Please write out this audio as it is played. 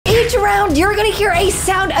each round, you're gonna hear a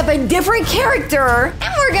sound of a different character,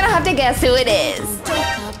 and we're gonna have to guess who it is.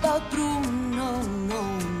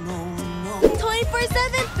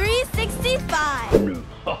 24/7, 365.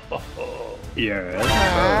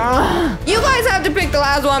 Yeah. You guys have to pick the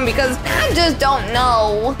last one because I just don't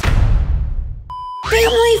know.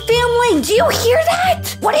 Family, do you hear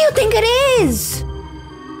that? What do you think it is?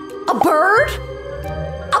 A bird?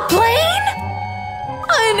 A plane?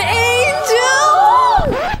 An angel?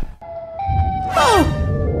 Oh,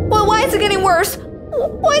 well, why is it getting worse?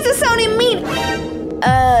 Why is it sounding mean?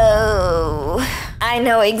 Oh, I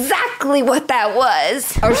know exactly what that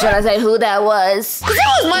was. Or should I say who that was? 'Cause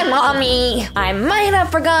it was my mommy. I might have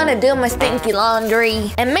forgotten to do my stinky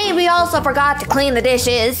laundry. And maybe also forgot to clean the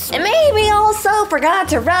dishes. And maybe also forgot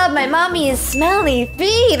to rub my mommy's smelly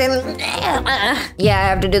feet. And yeah, I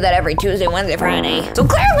have to do that every Tuesday, Wednesday, Friday. So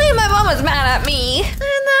clearly my mom was mad at me.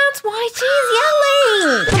 And that's why she's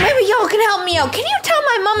yelling. So maybe y'all can help me out. Can you tell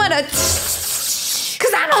my mama to...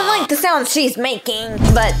 Cause I don't like the sounds she's making.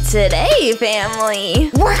 But today, family,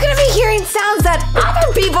 we're gonna be hearing sounds that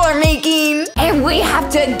other people are making. And we have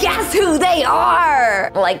to guess who they are.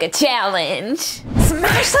 Like a challenge.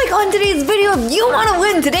 Smash like on today's video if you wanna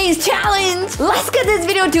win today's challenge. Let's get this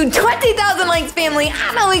video to 20,000 likes, family.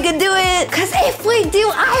 I know we can do it. Cause if we do,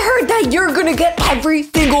 I heard that you're gonna get every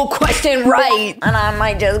single question right. And I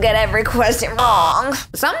might just get every question wrong.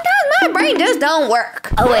 Sometimes my brain just don't work.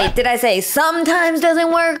 Oh wait, did I say sometimes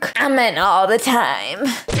doesn't work? I meant all the time.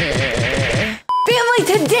 Family,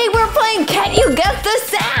 today we're playing Can You Guess the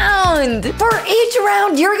Sound? For each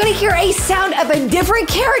round, you're gonna hear a sound of a different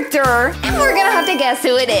character, and we're gonna have to guess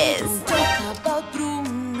who it is.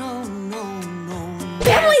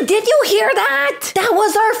 Family, did you hear that? That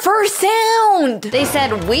was our first sound. They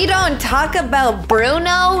said, we don't talk about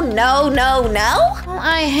Bruno, no. Well,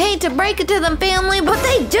 I hate to break it to them, family, but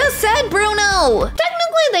they just said Bruno.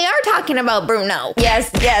 Technically, they are talking about Bruno. Yes.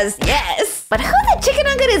 But who the chicken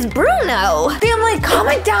nugget is Bruno? Family,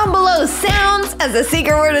 comment down below sounds as the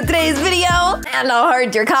secret word of today's video, and I'll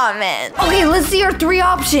heard your comment. Okay, let's see your three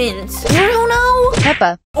options. Bruno,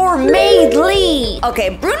 Peppa, or Mei Lee. Okay,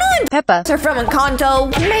 Bruno and Peppa are from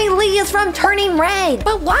Encanto, and Mei Lee is from Turning Red.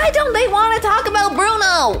 But why don't they want to talk about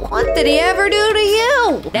Bruno? What did he ever do to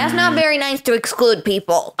you? That's not very nice to exclude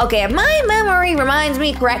people. Okay, if my memory reminds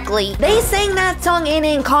me correctly, they sang that song in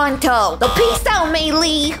Encanto. So peace out, Mei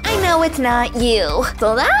Lee. I know it's not you.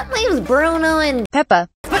 So that leaves Bruno and Peppa.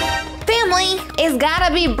 Family, it's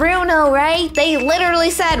gotta be Bruno, right? They literally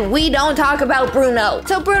said we don't talk about Bruno.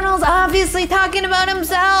 So Bruno's obviously talking about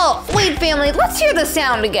himself. Wait, family, let's hear the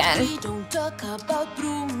sound again.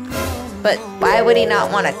 But why would he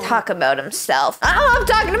not want to talk about himself? I love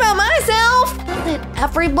talking about myself. Doesn't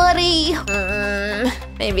everybody?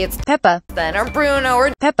 Maybe it's Peppa, then or Bruno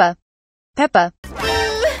or Peppa.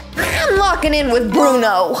 I'm locking in with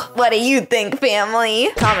Bruno. What do you think, family?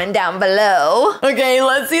 Comment down below. Okay,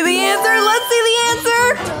 let's see the answer.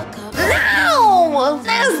 No!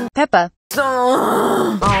 That's Peppa.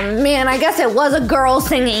 Oh man, I guess it was a girl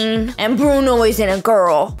singing. And Bruno isn't a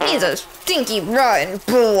girl. He's a stinky, rotten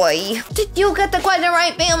boy. Did you get the question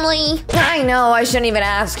right, family? I know, I shouldn't even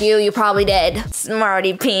ask you. You probably did.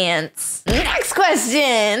 Smarty pants. Next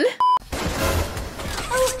question.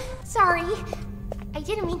 Oh, sorry. I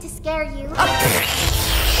didn't mean to scare you.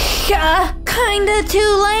 Kinda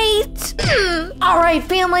too late. Alright,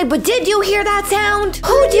 family, but did you hear that sound?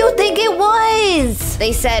 Who do you think it was?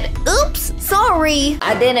 They said, oops, sorry.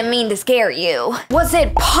 I didn't mean to scare you. Was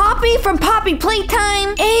it Poppy from Poppy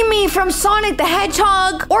Playtime? Amy from Sonic the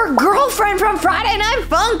Hedgehog? Or Girlfriend from Friday Night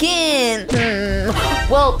Funkin'?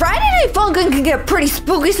 Well, Friday Night Funkin' can get pretty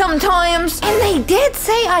spooky sometimes. And they did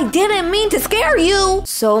say I didn't mean to scare you.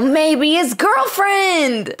 So maybe it's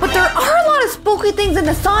Girlfriend. But there are a lot of spooky things in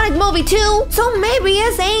the Sonic movie too. So maybe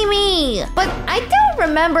it's Amy. But I don't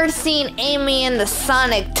remember seeing Amy in the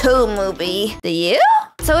Sonic 2 movie. Do you?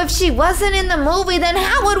 So if she wasn't in the movie, then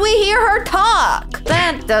how would we hear her talk?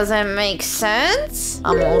 That doesn't make sense.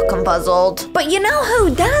 I'm a little puzzled. But you know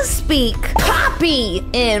who does speak? Poppy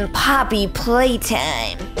in Poppy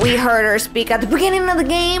Playtime. We heard her speak at the beginning of the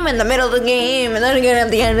game, in the middle of the game, and then again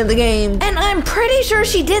at the end of the game. And I'm pretty sure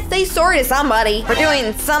she did say sorry to somebody for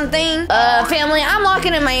doing something. Family, I'm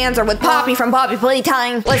locking in my answer with Poppy from Poppy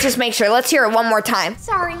Playtime. Let's just make sure. Let's hear it one more time.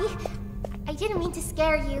 Sorry. I didn't mean to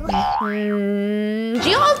scare you. Do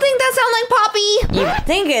you all think that sounds like Poppy? You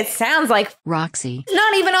think it sounds like Roxy.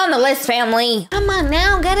 Not even on the list, family. Come on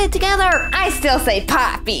now, get it together. I still say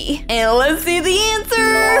Poppy. And let's see the answer.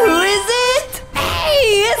 Who is it?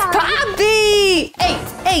 Hey, it's Poppy.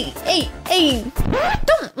 Hey.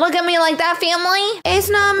 Don't look at me like that, family. It's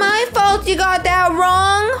not my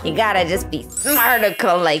You gotta just be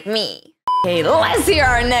smartical like me. Okay, let's hear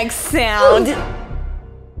our next sound.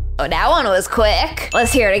 Oh, that one was quick.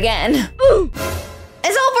 Let's hear it again. It's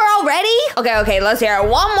over already? Okay, let's hear it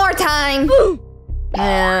one more time.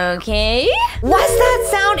 Okay. Was that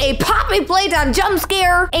sound a Poppy Playtime jump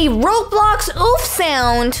scare, a Roblox oof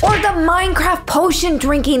sound, or the Minecraft potion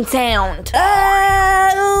drinking sound?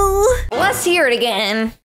 Let's hear it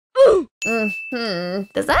again.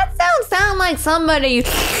 Does that sound like somebody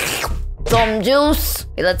some juice?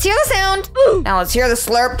 Okay, let's hear the sound. Now let's hear the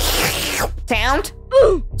slurp sound.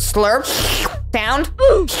 Slurp sound.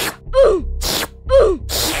 Were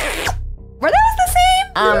those the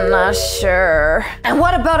same? I'm not sure. And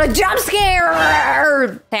what about a jump scare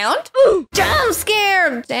sound? Jump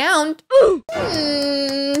scare sound.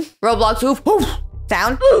 Roblox oof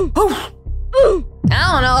sound.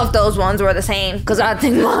 I don't know if those ones were the same, because I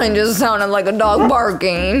think mine just sounded like a dog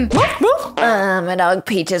barking. My dog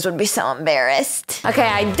Peaches would be so embarrassed. Okay,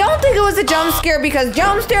 I don't think it was a jump scare because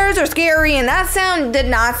jump scares are scary and that sound did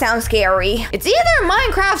not sound scary. It's either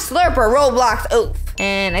Minecraft slurp or Roblox oof.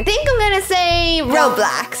 And I think I'm gonna say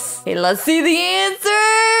Roblox. Okay, let's see the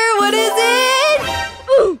answer. What is it?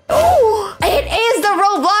 Oh, it is the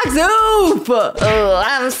Roblox oof. Oh,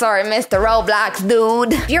 I'm sorry, Mr. Roblox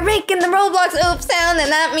dude. If you're making the Roblox oof sound, then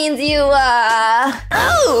that means you,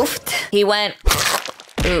 oofed. He went,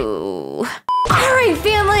 ooh. All right,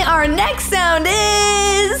 family, our next sound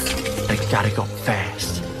is... I gotta go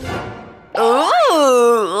fast.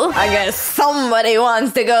 Ooh, I guess somebody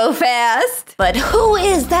wants to go fast. But who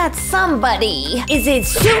is that somebody? Is it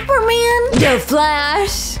Superman, the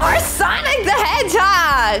Flash, or Sonic the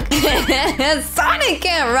Hedgehog? Sonic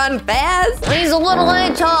can't run fast. He's a little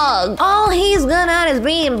hedgehog. All he's good at is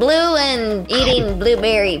being blue and eating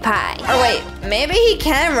blueberry pie. Or wait, maybe he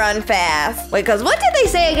can run fast. Wait, because what did they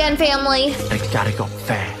say again, family? I gotta go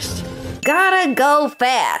fast. Gotta go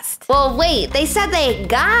fast. Well, wait, they said they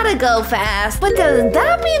gotta go fast, but does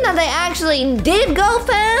that mean that they actually did go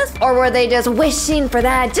fast? Or were they just wishing for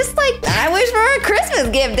that, just like I wish for a Christmas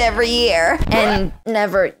gift every year and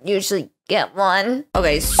never usually get one?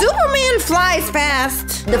 Okay, Superman flies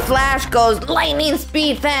fast. The Flash goes lightning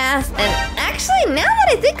speed fast. And actually, now that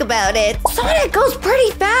I think about it, Sonic goes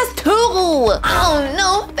pretty fast too. Oh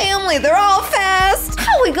no, family, they're all fast.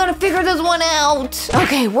 How are we gonna figure this one out?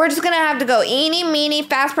 Okay, we're just gonna have to go eeny, meeny,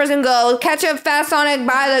 fast person go. Catch up fast Sonic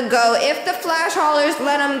by the go. If the Flash hollers,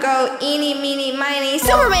 let him go. Eeny, meeny, miny,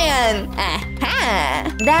 Superman.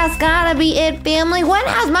 Aha. That's gotta be it, family. When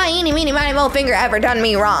has my eeny, meeny, miny, mo finger ever done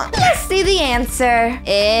me wrong? Let's see the answer.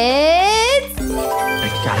 It's... I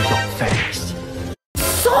gotta go fast.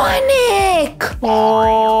 Sonic!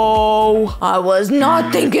 Oh, I was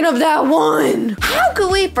not thinking of that one. How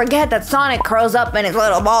could we forget that Sonic curls up in his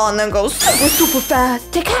little ball and then goes super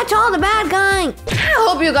fast to catch all the bad guys? I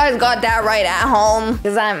hope you guys got that right at home,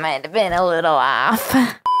 because I might have been a little off. All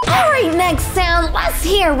right, next sound, let's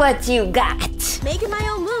hear what you got. Making my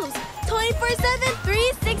own moves. 24/7,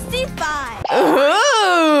 365.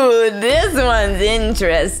 Ooh, this one's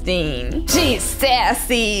interesting. She's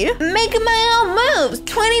sassy. Making my own moves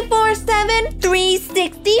 24/7,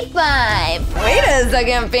 365. Wait a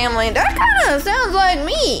second, family. That kind of sounds like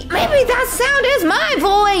me. Maybe that sound is my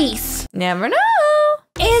voice. Never know.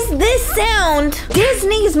 Is this sound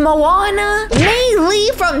Disney's Moana, Mei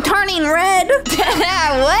Lee from Turning Red,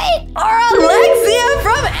 what? Or Alexia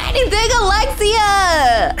from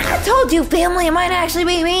AnythingAlexia? I told you, family, it might actually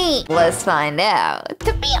be me. Let's find out.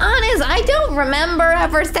 To be honest, I don't remember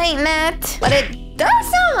ever saying that, but it does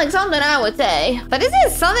sound like something I would say. But is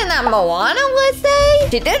it something that Moana would say?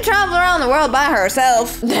 She did travel around the world by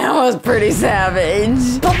herself. That was pretty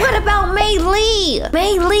savage. But what about Mei Lee?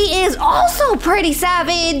 Mei Lee is also pretty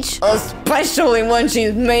savage. Especially when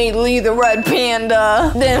she's Mei Lee the red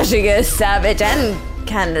panda. Then she gets savage and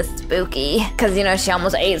kinda spooky. Cause you know, she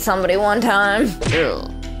almost ate somebody one time. Ew.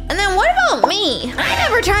 And then what about me? I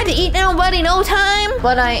never tried to eat nobody no time,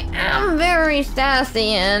 but I am very sassy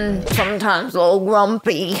and sometimes a little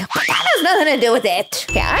grumpy. But that has nothing to do with it.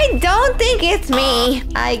 Okay, I don't think it's me.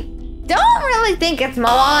 I don't really think it's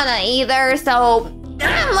Moana either, so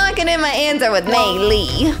I'm locking in my answer with Mei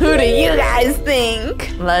Lee. Who do you guys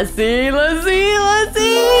think? Let's see, let's see, let's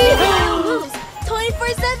see.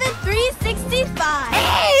 24/7, 365.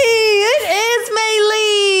 Hey, it is Mei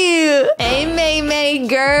Lee. Hey, Mei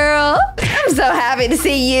girl. I'm so happy to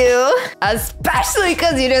see you. Especially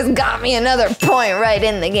because you just got me another point right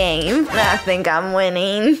in the game. I think I'm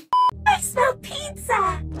winning. I smell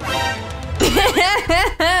pizza.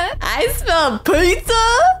 I smell pizza?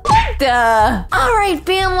 What the? All right,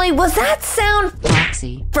 family, was that sound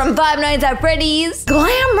Roxy from Five Nights at Freddy's,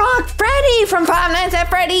 Glam Rock Freddy from Five Nights at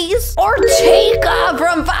Freddy's, or Chica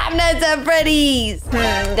from Five Nights at Freddy's?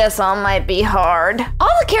 This one might be hard. All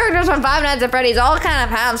the characters from Five Nights at Freddy's all kind of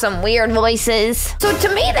have some weird voices. So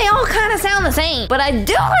to me, they all kind of sound the same. But I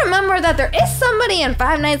do remember that there is somebody in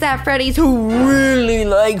Five Nights at Freddy's who really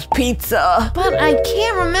likes pizza. But I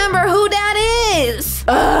can't remember who that is.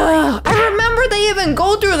 I remember they even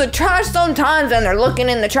go through the trash sometimes and they're looking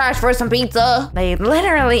in the trash for some pizza. They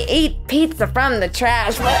literally eat pizza from the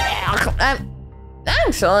trash.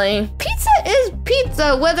 Actually, pizza is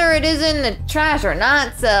pizza whether it is in the trash or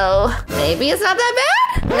not, so maybe it's not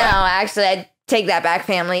that bad? No, actually, I take that back,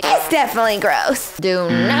 family. It's definitely gross. Do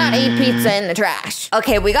not eat pizza in the trash.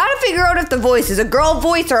 Okay, we gotta figure out if the voice is a girl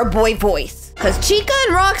voice or a boy voice. Cause Chica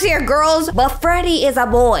and Roxy are girls, but Freddy is a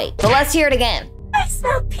boy. So let's hear it again. I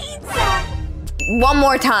smell pizza. One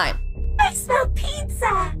more time. I smell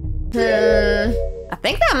pizza. I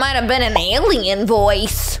think that might have been an alien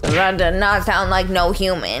voice. That did not sound like no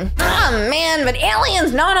human. Oh man, but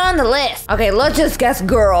alien's not on the list. Okay, let's just guess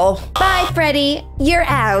girl. Bye, Freddy. You're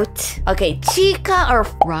out. Okay, Chica or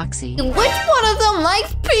Roxy. which one of them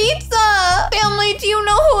likes pizza? Family, do you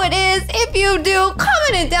know who it is? If you do,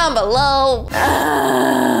 comment it down below.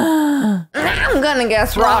 I'm gonna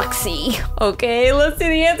guess Roxy. Okay, let's see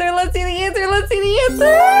the answer, let's see the answer, let's see the answer.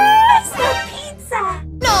 I smell pizza.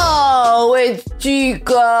 No, it's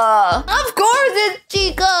Chica. Of course it's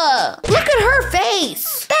Chica. Look at her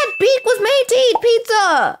face. That beak was made to eat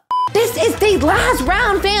pizza. This is the last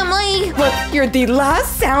round, family. Let's hear the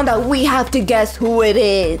last sound that we have to guess who it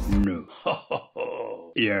is. No.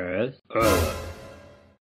 Yes.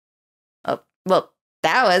 Well,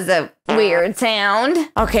 that was a weird sound.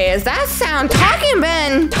 Okay, is that sound Talking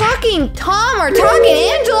Ben, Talking Tom, or Talking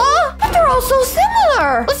Angela? But they're all so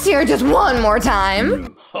similar. Let's hear it just one more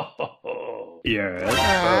time. Yes.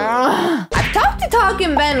 I've talked to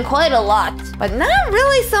Talking Ben quite a lot, but not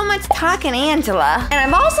really so much Talking Angela. And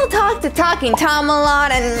I've also talked to Talking Tom a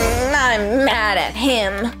lot, and I'm mad at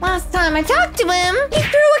him. Last time I talked to him, he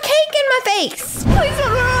threw a cake in my face. Please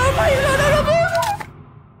don't.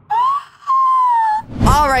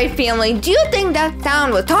 Alright, family, do you think that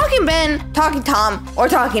sound was Talking Ben, Talking Tom, or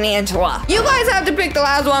Talking Angela? You guys have to pick the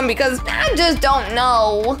last one because I just don't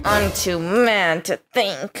know. I'm too mad to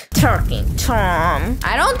think. Talking Tom.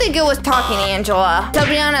 I don't think it was Talking Angela. To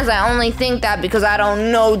be honest, I only think that because I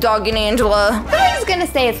don't know Talking Angela. But I'm just gonna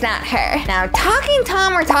say it's not her. Now, Talking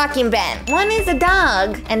Tom or Talking Ben? One is a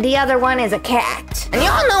dog, and the other one is a cat. And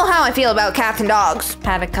y'all know how I feel about cats and dogs.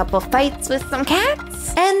 Had a couple fights with some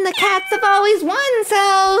cats, and the cats have always won, so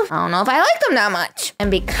I don't know if I like them that much. And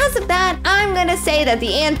because of that, I'm gonna say that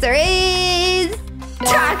the answer is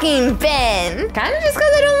Talking Ben. Kind of just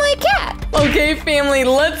because I don't like cats. Okay, family,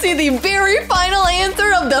 let's see the very final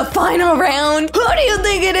answer of the final round. Who do you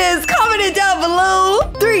think it is? Comment it down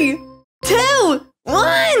below. 3, 2,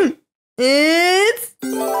 1. It's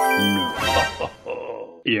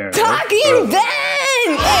Yes. Talking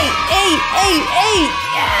Ben! Hey!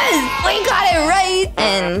 Yes! We got it right!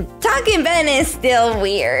 And Talking Ben is still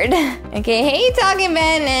weird. Okay, hey Talking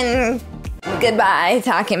Ben, and goodbye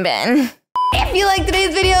Talking Ben. If you liked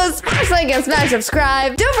today's videos, smash like and smash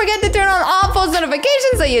subscribe. Don't forget to turn on all post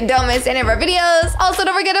notifications so you don't miss any of our videos. Also,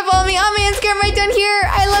 don't forget to follow me on my Instagram right down here.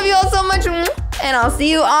 I love you all so much, and I'll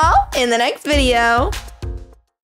see you all in the next video.